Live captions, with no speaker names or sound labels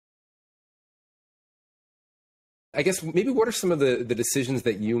I guess maybe what are some of the decisions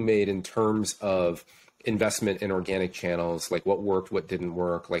that you made in terms of investment in organic channels? Like what worked, what didn't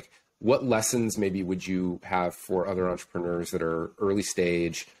work? Like what lessons maybe would you have for other entrepreneurs that are early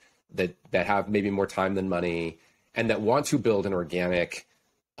stage, that have maybe more time than money, and that want to build an organic,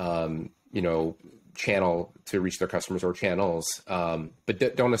 channel to reach their customers, or channels,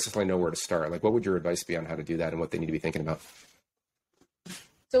 but don't necessarily know where to start? Like what would your advice be on how to do that and what they need to be thinking about?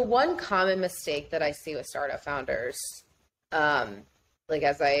 So one common mistake that I see with startup founders, like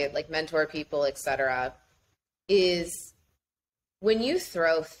as I mentor people, et cetera, is when you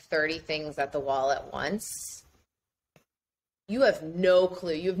throw 30 things at the wall at once, you have no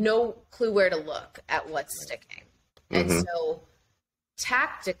clue. You have no clue where to look at what's sticking. And so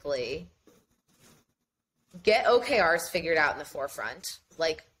tactically, get OKRs figured out in the forefront,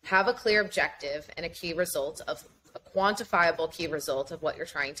 like have a clear objective and a key result of a quantifiable key result of what you're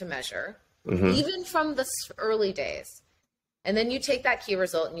trying to measure, even from the early days. And then you take that key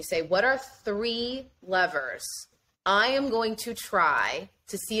result and you say, what are 3 levers I am going to try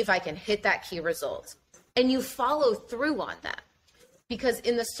to see if I can hit that key result? And you follow through on that. Because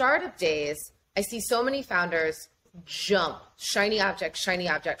in the startup days, I see so many founders jump, shiny object, shiny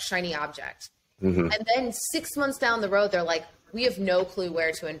object, shiny object. And then 6 months down the road, they're like, we have no clue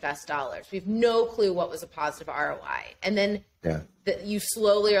where to invest dollars. We have no clue what was a positive ROI. And then you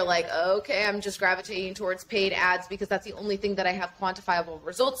slowly are like, okay, I'm just gravitating towards paid ads because that's the only thing that I have quantifiable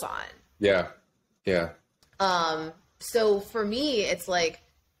results on. Yeah. So for me, it's like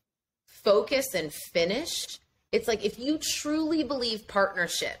focus and finish. It's like, if you truly believe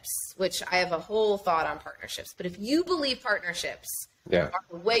partnerships, which I have a whole thought on partnerships, but if you believe partnerships are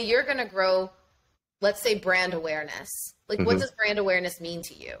the way you're going to grow, let's say brand awareness, like what does brand awareness mean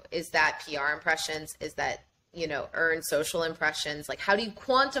to you? Is that PR impressions? Is that, earned social impressions? Like, how do you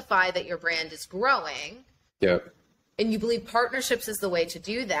quantify that your brand is growing? Yep. And you believe partnerships is the way to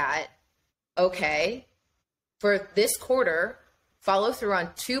do that. Okay. For this quarter, follow through on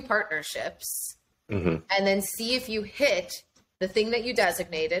 2 partnerships and then see if you hit the thing that you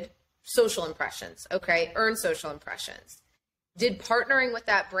designated, social impressions. Okay. Earn social impressions. Did partnering with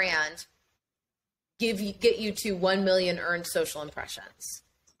that brand get you to 1 million earned social impressions?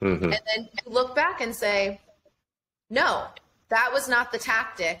 And then you look back and say, no, that was not the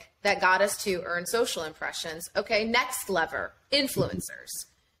tactic that got us to earn social impressions. Okay, next lever, influencers.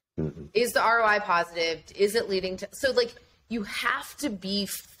 Is the ROI positive? Is it leading to... So like, you have to be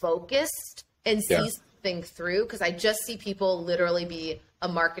focused and see something through, because I just see people literally be a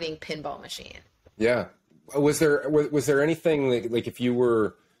marketing pinball machine. Yeah. Was there anything like if you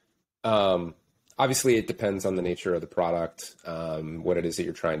were... obviously, it depends on the nature of the product, what it is that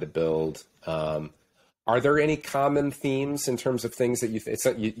you're trying to build. Are there any common themes in terms of things that you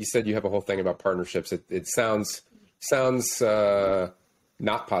said you have a whole thing about partnerships? It sounds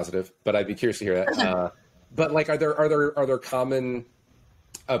not positive, but I'd be curious to hear that. But like, are there common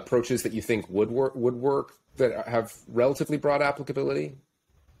approaches that you think would work that have relatively broad applicability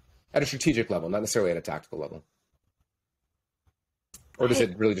at a strategic level, not necessarily at a tactical level? Or does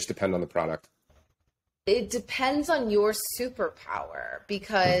it really just depend on the product? It depends on your superpower,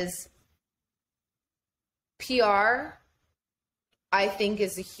 because PR, I think,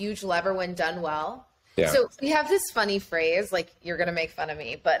 is a huge lever when done well. Yeah. So we have this funny phrase, like, you're going to make fun of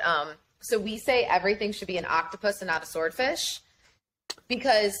me, but so we say everything should be an octopus and not a swordfish,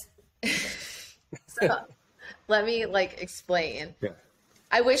 because so let me explain. Yeah.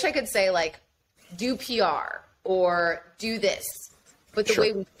 I wish I could say do PR or do this. But the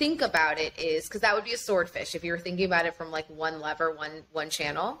way we think about it is, because that would be a swordfish if you were thinking about it from one lever, one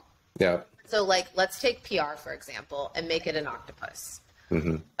channel. Yeah. So let's take PR, for example, and make it an octopus.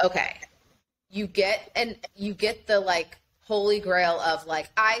 Okay. You get the holy grail of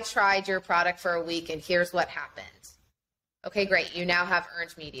I tried your product for a week and here's what happened. Okay, great. You now have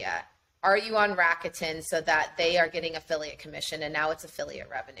earned media. Are you on Rakuten so that they are getting affiliate commission and now it's affiliate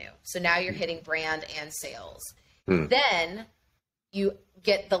revenue? So now you're hitting brand and sales. Then you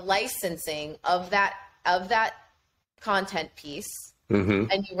get the licensing of that content piece,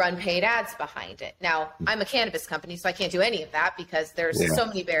 and you run paid ads behind it. Now, I'm a cannabis company, so I can't do any of that because there's so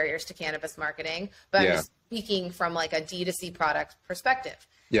many barriers to cannabis marketing, but I'm just speaking from a D2C product perspective.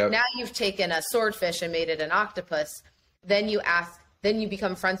 Yep. Now you've taken a swordfish and made it an octopus. Then you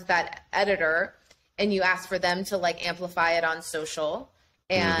become friends with that editor and you ask for them to amplify it on social.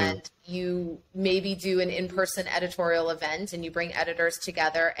 And you maybe do an in-person editorial event and you bring editors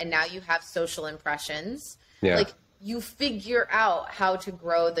together and now you have social impressions. Yeah. You figure out how to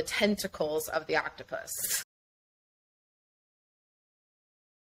grow the tentacles of the octopus.